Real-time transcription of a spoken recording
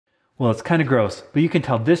Well, it's kind of gross, but you can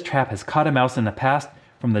tell this trap has caught a mouse in the past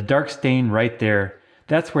from the dark stain right there.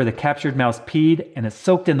 That's where the captured mouse peed, and it's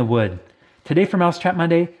soaked in the wood. Today for Mousetrap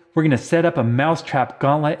Monday, we're going to set up a mousetrap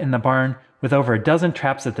gauntlet in the barn with over a dozen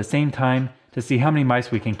traps at the same time to see how many mice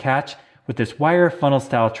we can catch with this wire funnel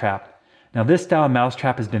style trap. Now this style of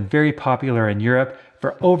mousetrap has been very popular in Europe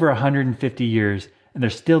for over 150 years, and they're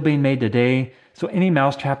still being made today, so any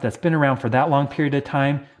mousetrap that's been around for that long period of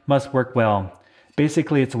time must work well.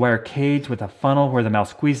 Basically, it's a wire cage with a funnel where the mouse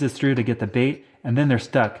squeezes through to get the bait, and then they're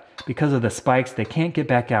stuck. Because of the spikes, they can't get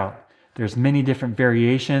back out. There's many different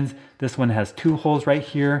variations. This one has 2 holes right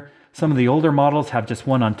here. Some of the older models have just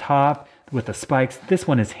one on top with the spikes. This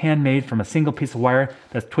one is handmade from a single piece of wire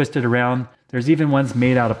that's twisted around. There's even ones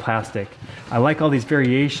made out of plastic. I like all these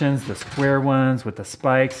variations, the square ones with the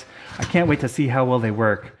spikes. I can't wait to see how well they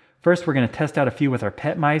work. First, we're going to test out a few with our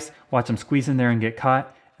pet mice, watch them squeeze in there and get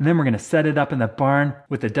caught. And then we're going to set it up in the barn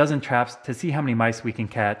with a dozen traps to see how many mice we can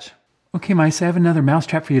catch. Okay, mice, I have another mouse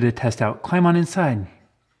trap for you to test out. Climb on inside.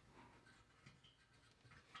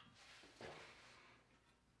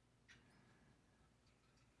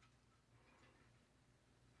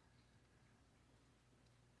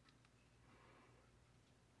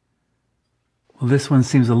 Well, this one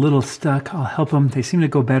seems a little stuck. I'll help them. They seem to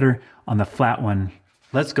go better on the flat one.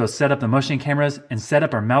 Let's go set up the motion cameras and set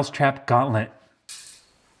up our mousetrap gauntlet.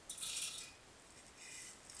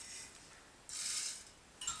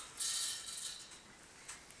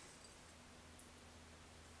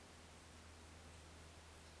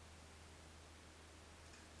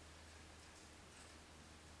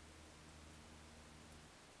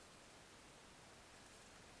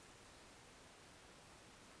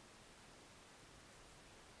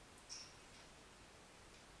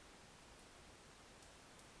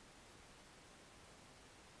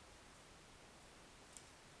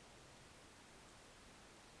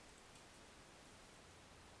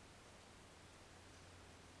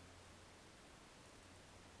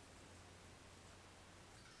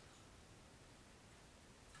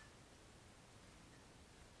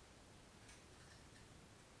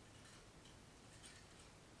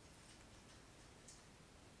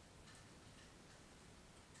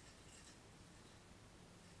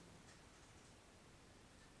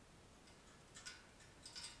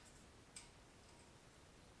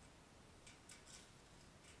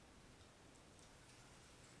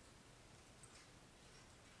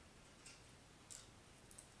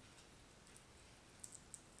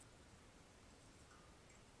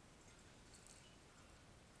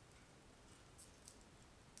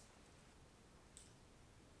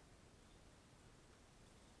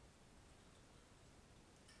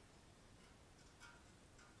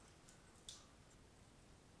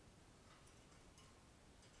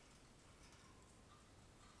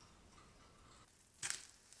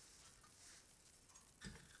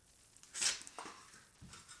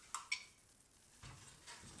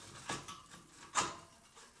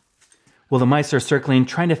 Well, the mice are circling,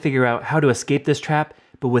 trying to figure out how to escape this trap,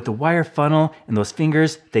 but with the wire funnel and those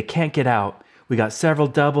fingers, they can't get out. We got several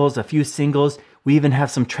doubles, a few singles. We even have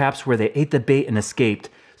some traps where they ate the bait and escaped.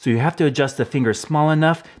 So you have to adjust the fingers small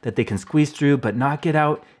enough that they can squeeze through but not get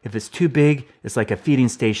out. If it's too big, it's like a feeding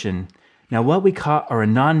station. Now what we caught are a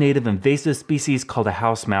non-native invasive species called a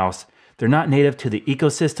house mouse. They're not native to the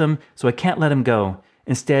ecosystem, so I can't let them go.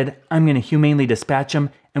 Instead, I'm going to humanely dispatch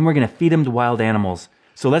them, and we're going to feed them to wild animals.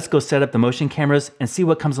 So let's go set up the motion cameras and see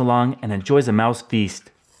what comes along and enjoys a mouse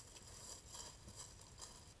feast.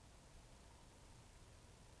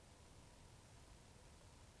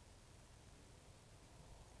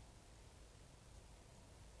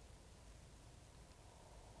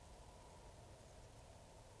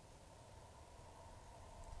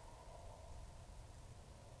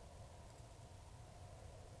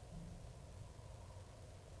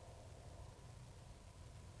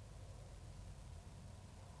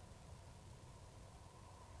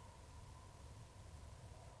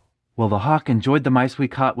 Well, the hawk enjoyed the mice we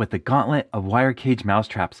caught with the gauntlet of wire cage mouse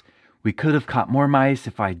traps. We could have caught more mice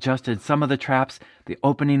if I adjusted some of the traps. The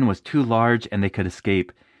opening was too large and they could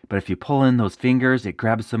escape. But if you pull in those fingers, it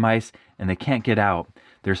grabs the mice and they can't get out.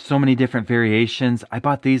 There's so many different variations. I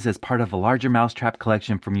bought these as part of a larger mousetrap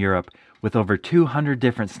collection from Europe with over 200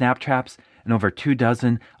 different snap traps and over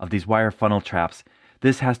 24 of these wire funnel traps.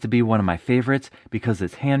 This has to be one of my favorites because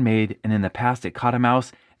it's handmade, and in the past it caught a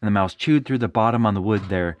mouse and the mouse chewed through the bottom on the wood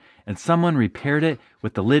there, and someone repaired it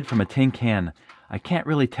with the lid from a tin can. I can't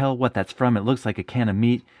really tell what that's from. It looks like a can of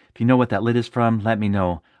meat. If you know what that lid is from, let me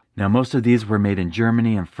know. Now, most of these were made in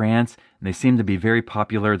Germany and France, and they seem to be very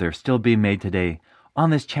popular. They're still being made today. On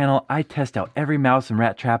this channel, I test out every mouse and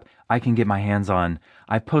rat trap I can get my hands on.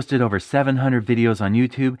 I've posted over 700 videos on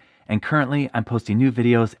YouTube, and currently I'm posting new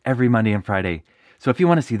videos every Monday and Friday. So if you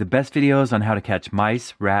want to see the best videos on how to catch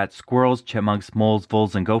mice, rats, squirrels, chipmunks, moles,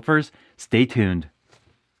 voles, and gophers, stay tuned.